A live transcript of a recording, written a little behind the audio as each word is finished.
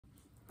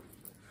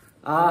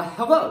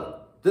Hello.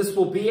 This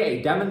will be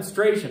a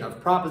demonstration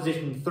of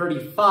proposition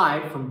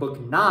 35 from book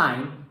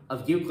 9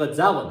 of Euclid's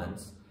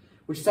Elements,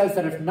 which says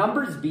that if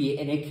numbers be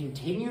in a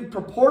continued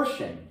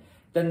proportion,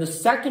 then the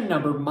second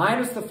number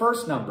minus the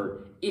first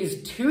number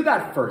is to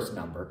that first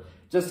number,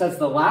 just as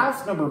the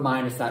last number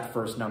minus that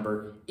first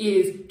number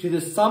is to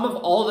the sum of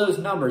all those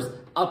numbers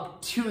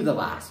up to the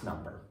last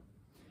number.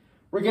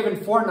 We're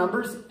given four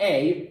numbers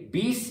A,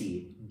 B,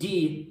 C,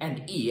 D,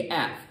 and E,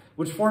 F,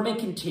 which form a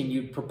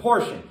continued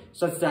proportion,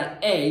 such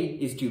that A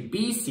is to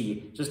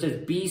BC, just as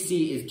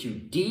BC is to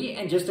D,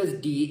 and just as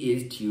D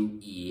is to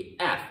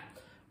EF.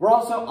 We're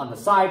also, on the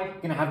side,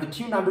 going to have the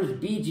two numbers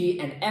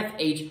BG and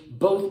FH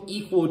both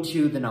equal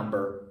to the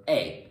number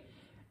A.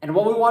 And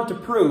what we want to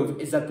prove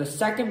is that the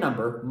second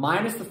number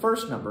minus the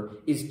first number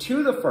is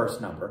to the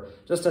first number,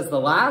 just as the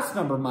last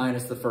number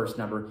minus the first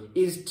number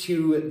is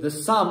to the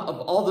sum of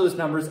all those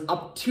numbers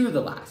up to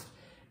the last.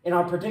 In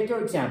our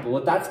particular example,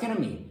 what that's going to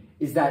mean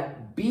is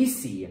that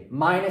BC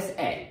minus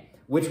A,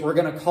 which we're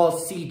going to call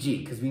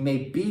CG, because we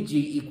made BG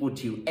equal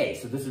to A.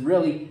 So this is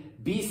really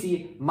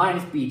BC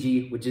minus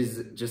BG, which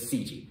is just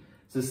CG.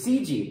 So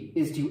CG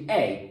is to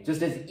A,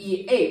 just as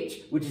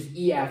EH, which is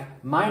EF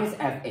minus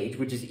FH,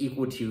 which is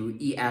equal to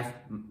EF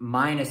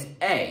minus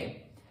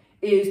A,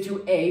 is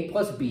to A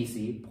plus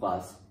BC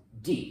plus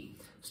D.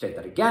 State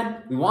that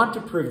again. We want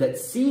to prove that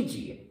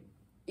CG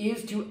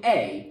is to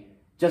A,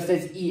 just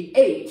as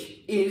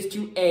EH is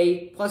to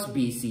A plus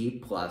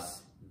BC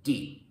plus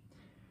D.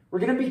 We're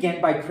going to begin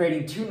by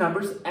creating two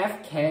numbers,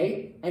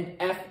 FK and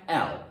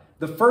FL,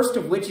 the first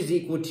of which is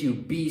equal to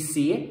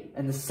BC,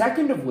 and the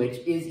second of which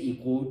is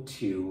equal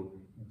to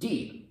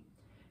D.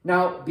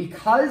 Now,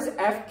 because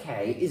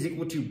FK is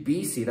equal to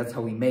BC, that's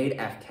how we made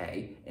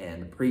FK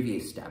in the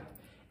previous step,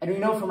 and we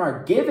know from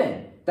our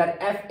given that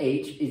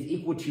FH is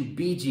equal to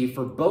BG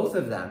for both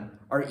of them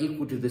are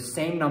equal to the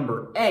same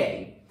number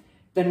A,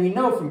 then we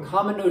know from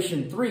common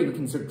notion 3 we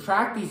can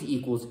subtract these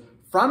equals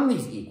from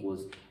these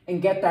equals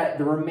and get that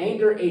the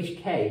remainder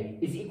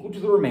HK is equal to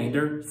the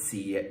remainder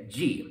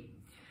CG.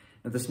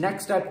 Now this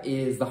next step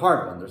is the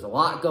hard one. There's a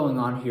lot going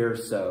on here,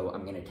 so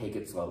I'm going to take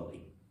it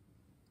slowly.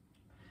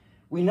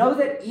 We know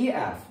that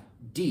EF,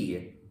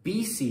 D,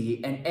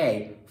 BC, and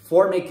A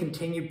form a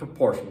continued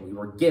proportion. We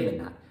were given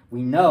that.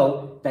 We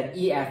know that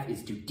EF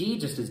is to D,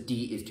 just as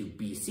D is to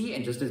BC,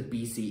 and just as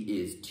BC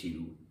is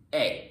to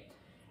A.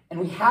 And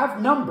we have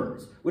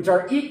numbers which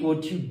are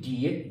equal to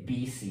D,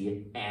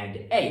 BC, and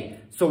A.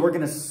 So we're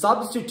going to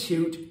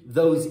substitute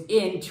those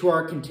into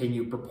our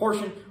continued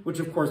proportion, which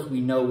of course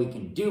we know we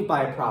can do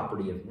by a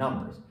property of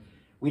numbers.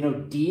 We know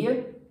D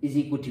is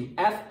equal to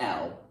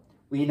FL,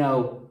 we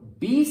know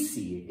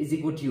BC is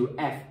equal to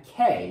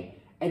FK,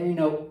 and we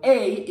know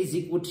A is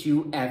equal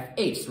to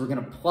FH. So we're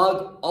going to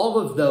plug all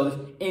of those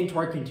into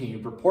our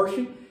continued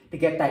proportion to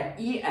get that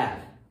EF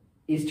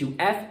is to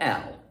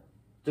FL,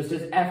 just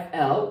as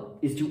FL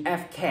is to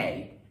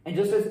FK, and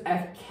just as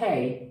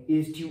FK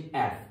is to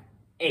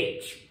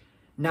FH.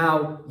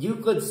 Now,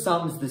 Euclid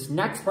sums this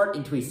next part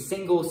into a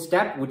single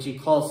step, which he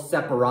calls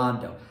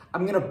separando.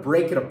 I'm going to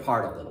break it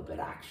apart a little bit,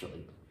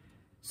 actually.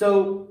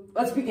 So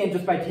let's begin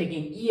just by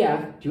taking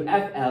EF to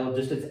FL,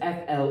 just as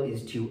FL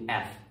is to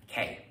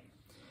FK.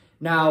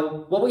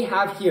 Now, what we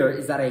have here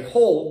is that a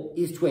whole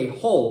is to a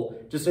whole,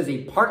 just as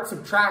a part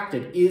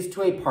subtracted is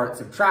to a part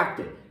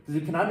subtracted. Because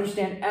we can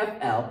understand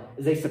FL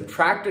as a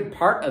subtracted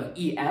part of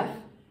EF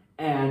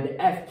and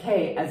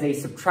FK as a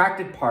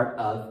subtracted part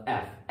of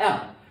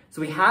FL. So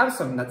we have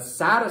something that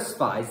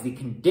satisfies the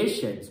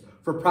conditions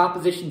for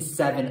proposition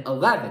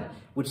 711,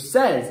 which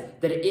says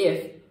that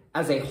if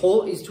as a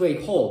whole is to a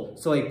whole,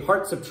 so a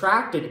part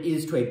subtracted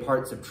is to a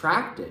part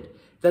subtracted,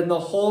 then the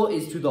whole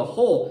is to the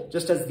whole,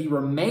 just as the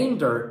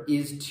remainder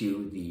is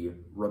to the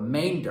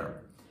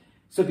remainder.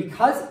 So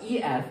because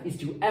EF is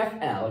to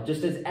FL,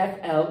 just as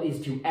FL is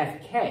to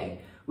FK,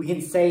 we can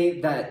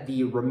say that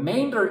the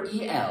remainder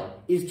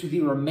EL is to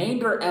the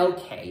remainder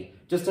LK,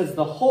 just as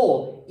the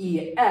whole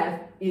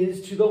EF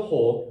is to the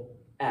whole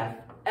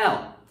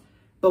FL.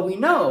 But we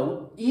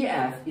know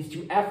EF is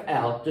to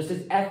FL, just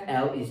as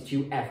FL is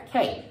to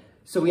FK.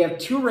 So we have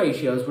two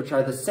ratios which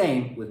are the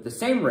same with the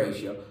same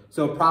ratio.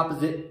 So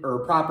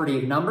property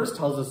of numbers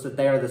tells us that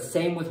they are the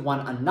same with one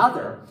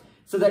another,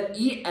 so that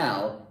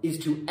EL is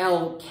to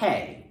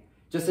LK,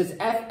 just as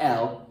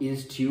FL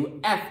is to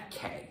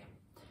FK.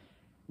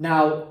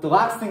 Now, the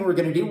last thing we're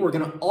going to do, we're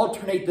going to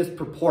alternate this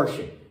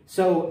proportion.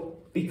 So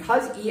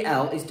because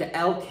EL is to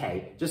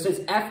LK, just as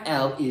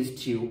FL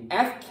is to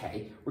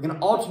FK, we're going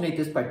to alternate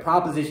this by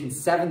proposition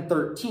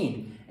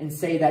 713 and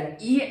say that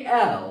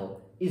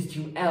EL is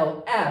to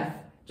LF,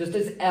 just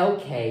as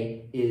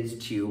LK is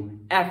to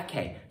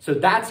FK. So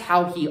that's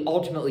how he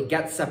ultimately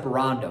gets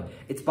separando.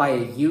 It's by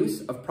a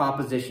use of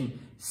proposition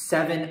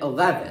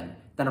 711,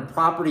 then a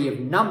property of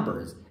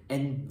numbers,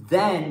 and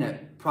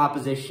then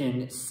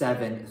proposition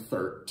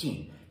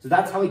 713. So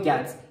that's how he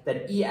gets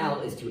that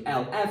EL is to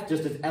LF,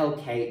 just as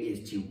LK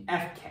is to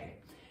FK.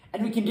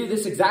 And we can do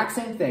this exact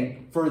same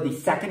thing for the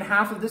second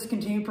half of this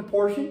continued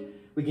proportion,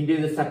 We can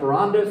do the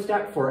separando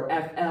step for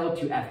FL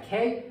to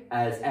FK,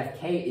 as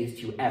FK is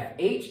to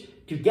FH,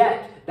 to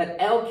get that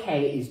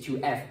LK is to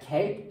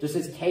FK, just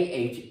as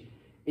KH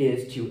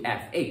is to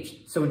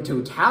FH. So in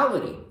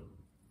totality,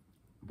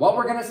 what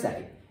we're going to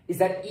say is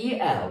that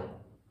EL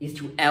is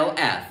to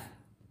LF,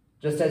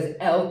 just as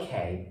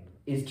LK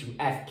is to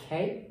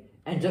FK,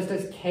 and just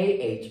as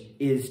KH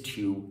is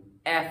to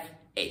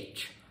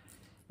FH.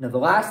 Now, the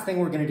last thing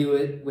we're going to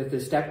do with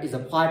this step is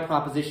apply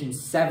proposition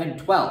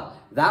 712.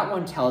 That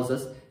one tells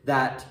us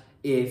that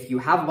if you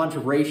have a bunch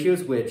of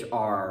ratios which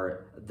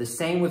are the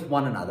same with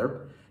one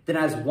another, then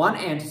as one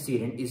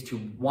antecedent is to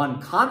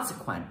one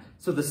consequent,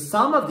 so the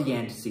sum of the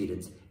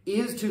antecedents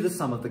is to the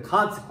sum of the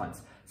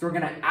consequents. So we're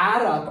going to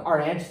add up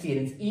our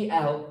antecedents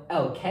EL,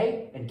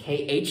 LK, and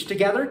KH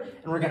together,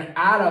 and we're going to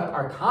add up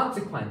our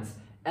consequents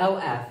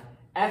LF,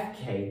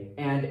 FK,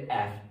 and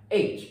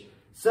FH.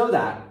 So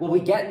that what we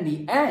get in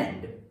the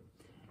end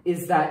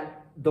is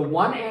that the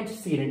one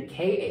antecedent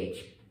KH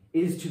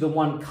is to the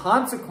one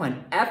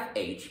consequent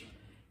FH,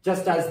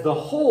 just as the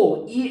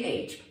whole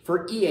EH,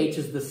 for EH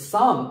is the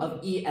sum of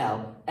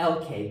EL,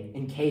 LK,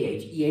 and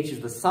KH, EH is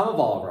the sum of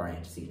all of our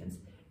antecedents,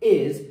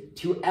 is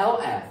to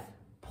LF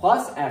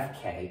plus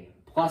FK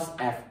plus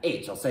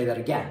FH. I'll say that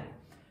again.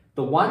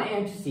 The one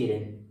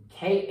antecedent,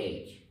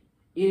 KH,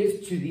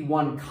 is to the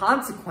one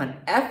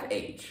consequent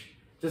FH,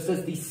 just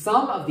as the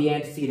sum of the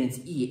antecedents,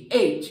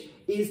 EH,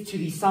 is to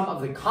the sum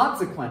of the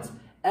consequents,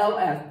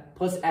 LF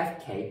plus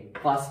FK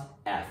plus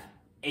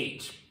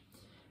FH.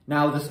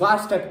 Now, this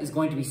last step is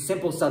going to be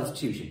simple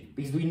substitution,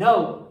 because we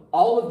know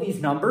all of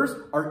these numbers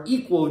are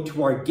equal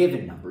to our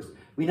given numbers.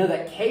 We know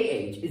that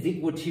KH is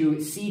equal to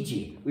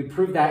CG. We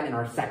proved that in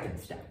our second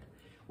step.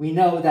 We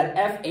know that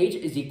FH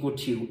is equal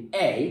to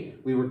A.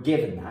 We were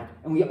given that.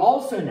 And we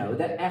also know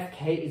that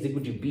FK is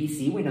equal to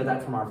BC. We know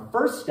that from our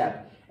first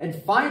step. And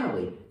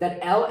finally,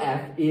 that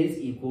LF is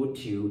equal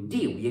to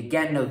D. We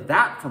again know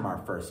that from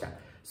our first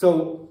step.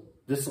 So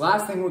this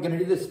last thing we're going to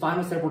do, this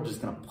final step, we're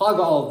just going to plug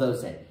all of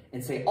those in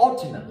and say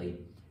ultimately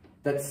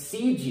that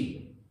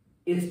CG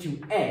is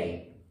to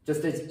A,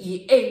 just as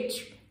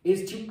EH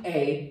is to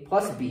A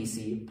plus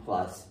BC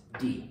plus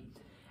D.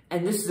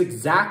 And this is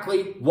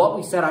exactly what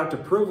we set out to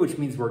prove, which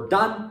means we're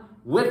done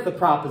with the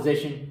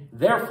proposition,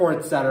 therefore,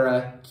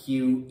 etc.,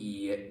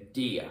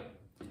 QED.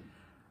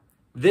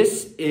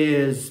 This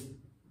is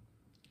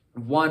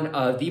one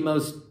of the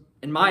most,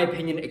 in my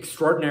opinion,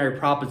 extraordinary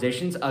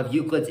propositions of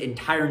Euclid's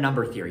entire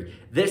number theory.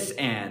 This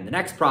and the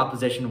next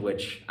proposition,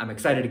 which I'm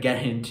excited to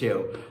get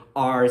into,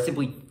 are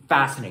simply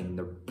fascinating.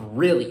 They're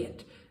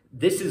brilliant.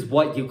 This is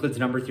what Euclid's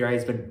number theory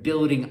has been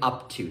building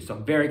up to. So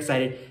I'm very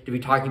excited to be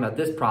talking about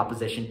this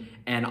proposition,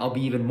 and I'll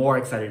be even more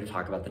excited to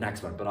talk about the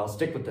next one, but I'll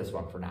stick with this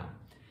one for now.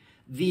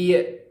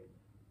 The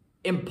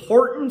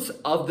importance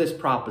of this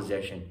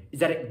proposition is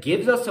that it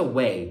gives us a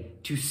way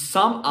to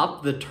sum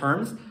up the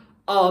terms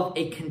of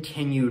a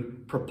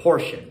continued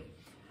proportion.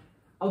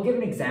 I'll give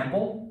an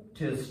example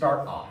to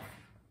start off.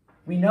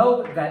 We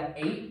know that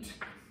 8,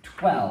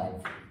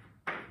 12,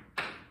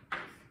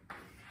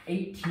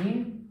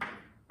 18,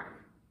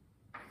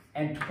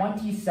 and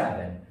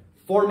 27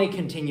 form a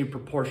continued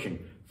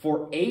proportion.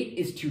 For 8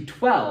 is to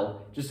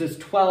 12, just as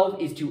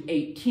 12 is to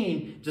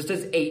 18, just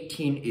as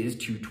 18 is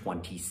to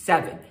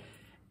 27.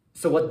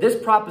 So what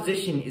this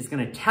proposition is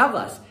going to tell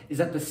us is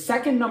that the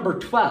second number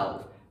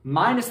 12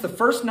 minus the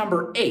first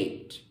number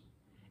 8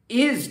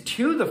 is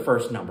to the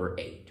first number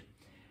 8.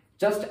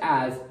 Just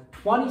as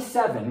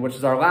 27, which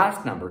is our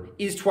last number,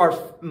 is to our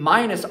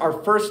minus our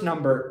first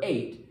number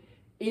 8,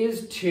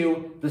 is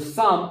to the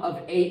sum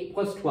of 8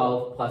 plus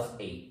 12 plus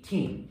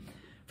 18.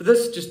 For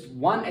this just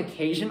one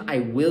occasion, I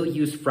will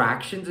use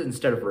fractions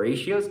instead of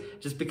ratios,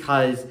 just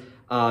because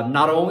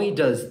not only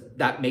does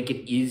that make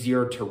it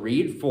easier to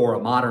read for a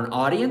modern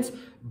audience,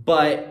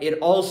 but it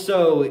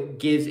also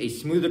gives a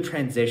smoother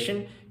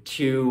transition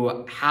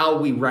to how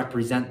we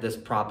represent this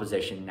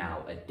proposition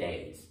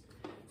nowadays.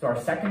 So our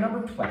second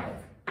number 12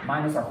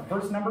 minus our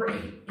first number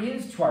 8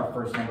 is to our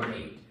first number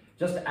 8,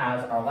 just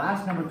as our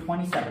last number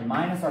 27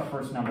 minus our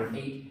first number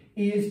 8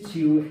 is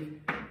to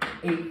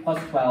 8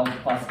 plus 12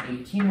 plus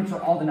 18, which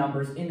are all the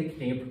numbers in the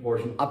continued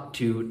proportion up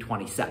to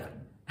 27.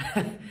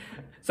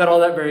 Said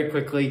all that very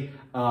quickly.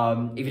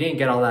 If you didn't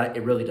get all that,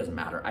 it really doesn't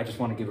matter. I just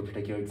want to give a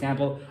particular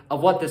example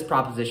of what this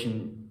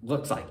proposition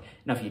looks like.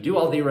 Now, if you do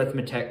all the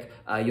arithmetic,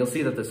 you'll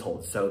see that this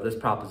holds. So this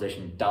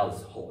proposition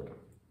does hold.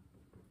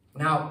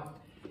 Now,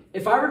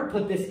 if I were to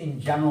put this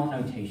in general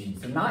notation,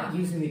 so not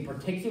using the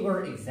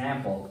particular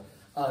example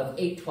of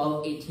 8,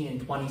 12, 18,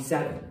 and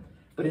 27,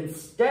 but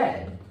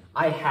instead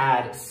I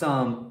had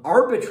some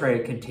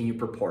arbitrary continued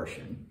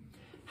proportion,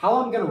 how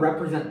I'm going to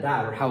represent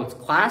that, or how it's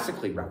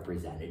classically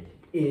represented,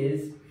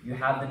 is you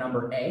have the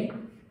number A,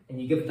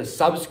 and you give it the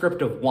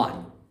subscript of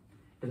 1.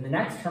 Then the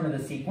next term of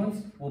the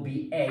sequence will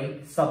be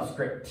A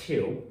subscript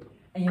 2,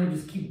 and you'll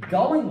just keep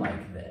going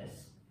like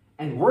this,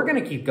 and we're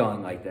going to keep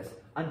going like this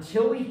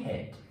until we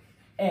hit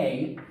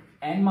A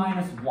n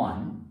minus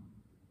 1,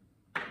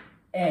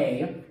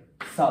 A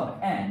sub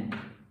n,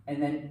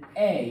 and then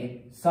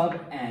A sub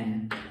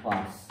n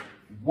plus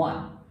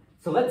 1.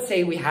 So let's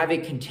say we have a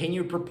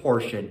continued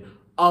proportion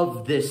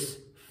of this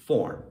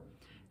form.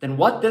 Then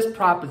what this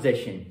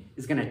proposition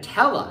is going to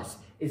tell us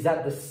is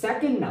that the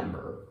second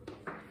number,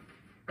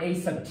 a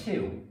sub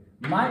 2,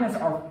 minus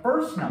our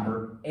first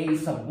number, a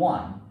sub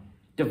 1,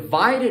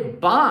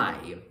 divided by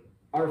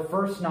our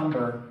first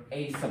number,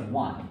 a sub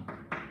 1.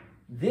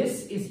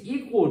 This is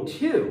equal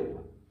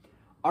to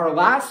our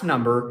last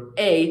number,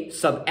 a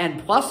sub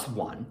n plus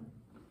 1,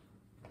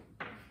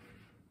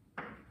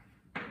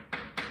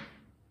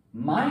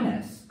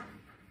 minus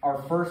our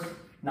first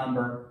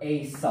number,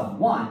 a sub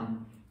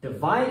 1,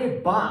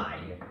 divided by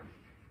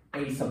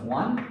a sub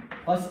 1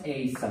 plus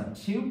a sub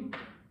 2,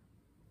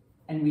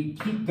 and we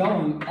keep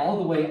going all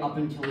the way up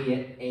until we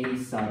get a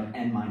sub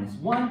n minus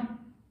 1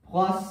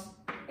 plus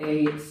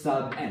a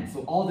sub n.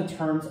 So all the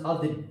terms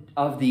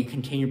of the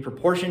continued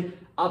proportion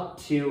up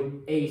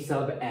to a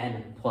sub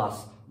n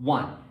plus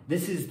 1.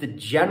 This is the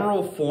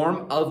general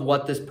form of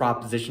what this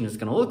proposition is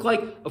going to look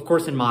like, of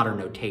course, in modern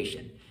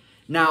notation.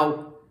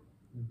 Now,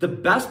 the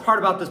best part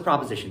about this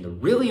proposition, the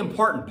really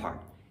important part,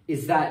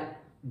 is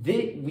that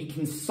we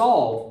can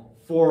solve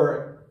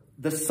for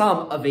the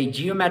sum of a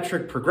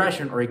geometric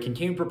progression or a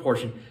continued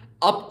proportion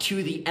up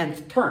to the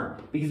nth term,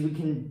 because we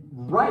can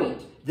write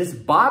this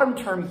bottom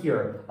term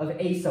here of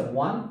a sub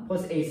 1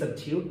 plus a sub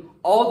 2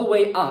 all the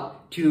way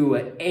up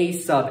to a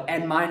sub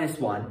n minus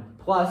 1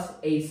 plus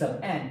a sub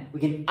n. We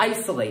can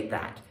isolate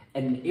that.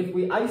 And if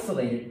we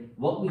isolate it,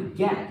 what we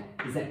get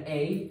is that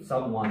a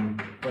sub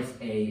 1 plus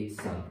a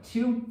sub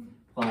 2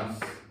 plus,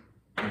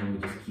 and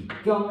we just keep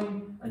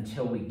going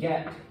until we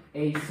get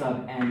a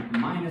sub n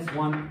minus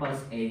 1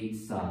 plus a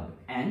sub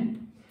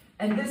n.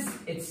 And this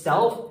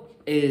itself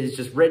is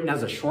just written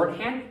as a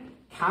shorthand,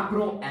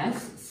 capital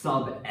S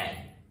sub n.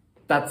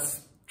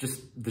 That's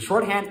just the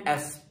shorthand,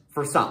 S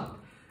for sum.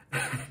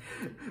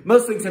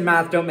 Most things in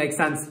math don't make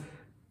sense.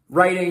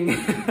 Writing,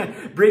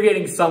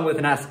 abbreviating sum with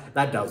an S,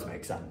 that does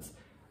make sense,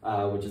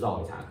 which is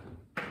always happening.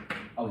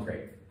 Always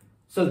great.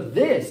 So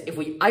this, if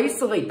we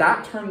isolate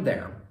that term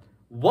there,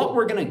 what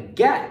we're going to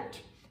get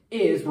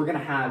is we're going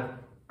to have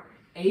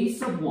a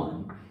sub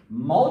 1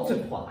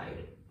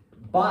 multiplied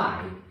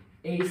by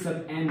a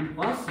sub n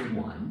plus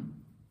 1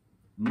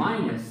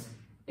 minus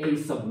a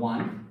sub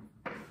 1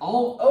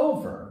 all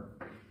over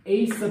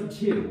a sub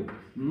 2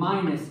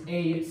 minus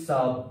a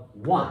sub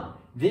 1.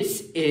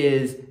 This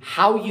is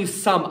how you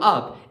sum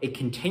up a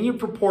continued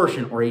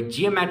proportion or a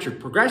geometric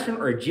progression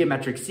or a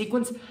geometric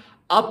sequence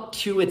up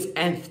to its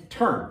nth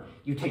term.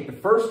 You take the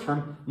first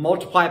term,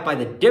 multiply it by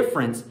the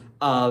difference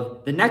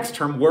of the next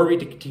term were we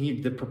to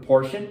continue the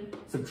proportion,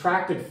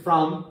 subtracted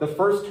from the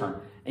first term,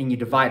 and you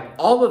divide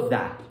all of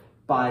that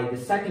by the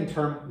second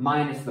term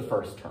minus the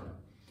first term.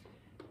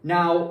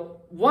 Now,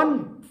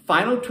 one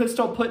final twist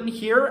I'll put in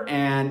here,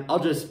 and I'll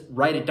just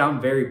write it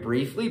down very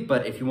briefly,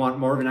 but if you want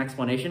more of an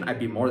explanation, I'd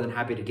be more than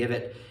happy to give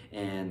it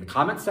in the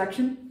comments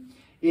section,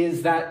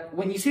 is that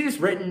when you see this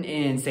written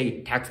in,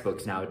 say,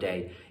 textbooks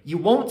nowadays, you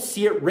won't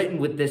see it written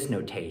with this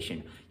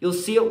notation. You'll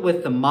see it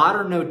with the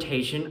modern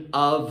notation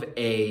of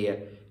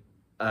a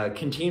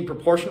continued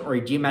proportion or a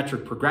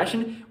geometric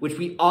progression, which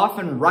we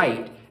often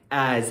write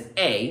as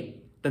A,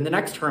 then the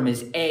next term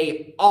is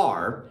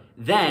AR,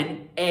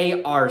 then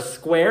AR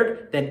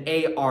squared, then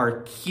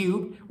AR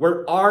cubed,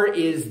 where R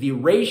is the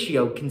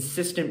ratio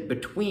consistent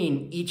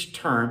between each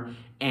term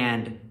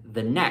and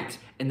the next.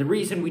 And the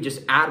reason we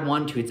just add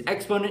 1 to its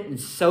exponent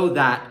is so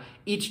that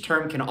each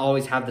term can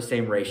always have the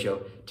same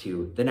ratio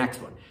to the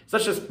next one. So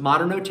that's just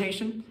modern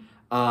notation.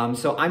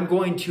 So I'm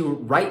going to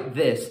write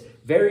this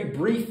very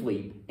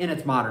briefly in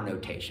its modern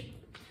notation.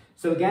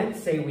 So again,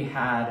 say we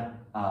had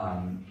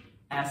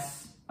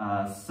S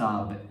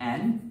sub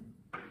n,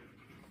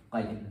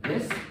 like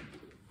this,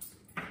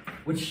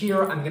 which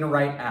here I'm going to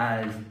write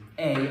as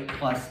A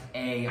plus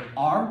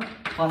AR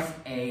plus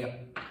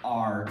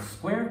AR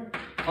squared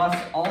plus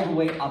all the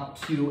way up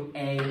to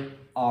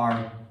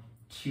AR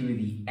to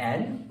the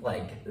n,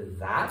 like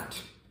that.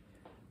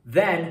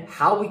 Then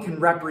how we can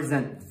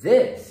represent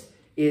this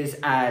is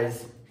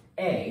as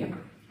A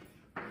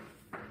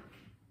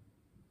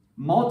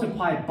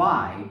multiplied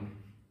by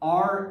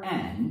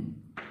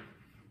Rn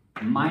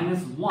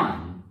minus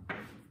 1,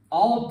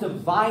 all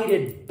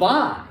divided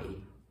by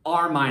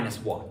R minus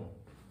 1.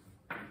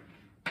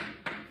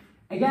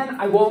 Again,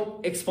 I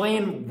won't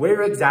explain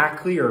where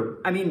exactly, you'll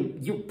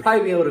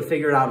probably be able to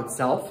figure it out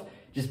itself,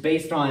 just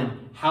based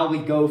on how we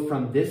go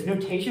from this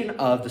notation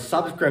of the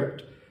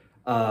subscript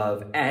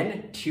of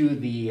n to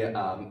the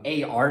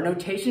AR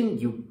notation.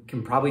 You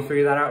can probably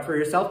figure that out for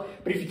yourself.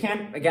 But if you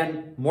can't,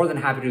 again, more than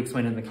happy to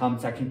explain it in the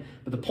comment section.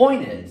 But the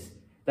point is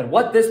that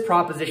what this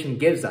proposition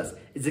gives us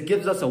is it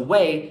gives us a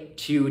way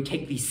to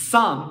take the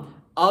sum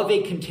of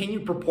a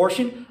continued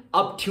proportion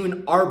up to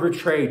an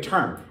arbitrary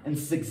term. And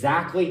this is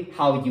exactly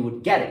how you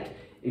would get it.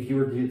 If you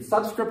were to do the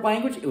subscript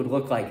language, it would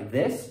look like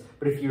this.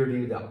 But if you were to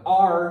do the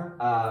R,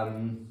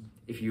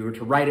 if you were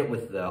to write it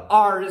with the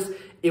R's,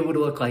 it would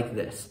look like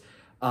this.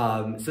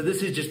 So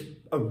this is just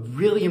a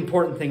really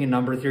important thing in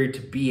number theory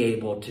to be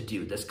able to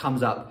do. This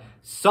comes up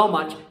so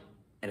much.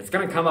 And it's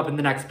going to come up in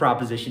the next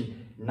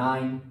proposition,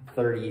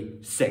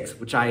 936,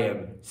 which I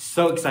am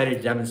so excited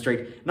to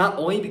demonstrate, not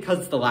only because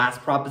it's the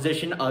last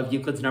proposition of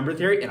Euclid's number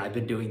theory, and I've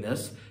been doing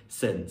this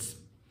since,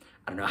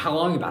 I don't know how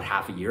long, about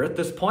half a year at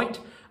this point,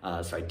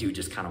 so I do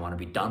just kind of want to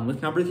be done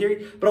with number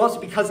theory, but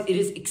also because it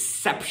is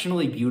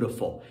exceptionally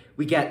beautiful.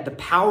 We get the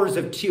powers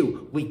of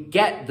 2, we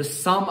get the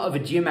sum of a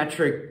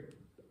geometric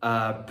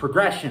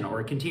progression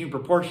or a continued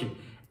proportion,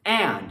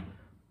 and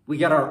we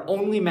get our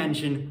only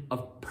mention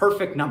of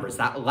perfect numbers,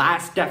 that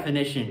last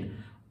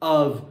definition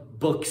of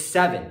book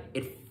 7.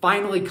 It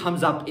finally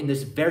comes up in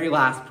this very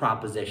last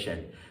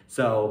proposition.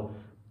 So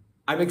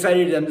I'm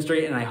excited to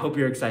demonstrate, and I hope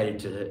you're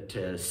excited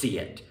to see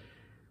it.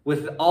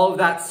 With all of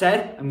that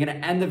said, I'm going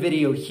to end the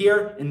video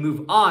here and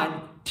move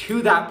on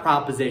to that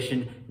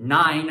proposition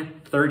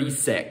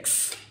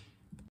 936.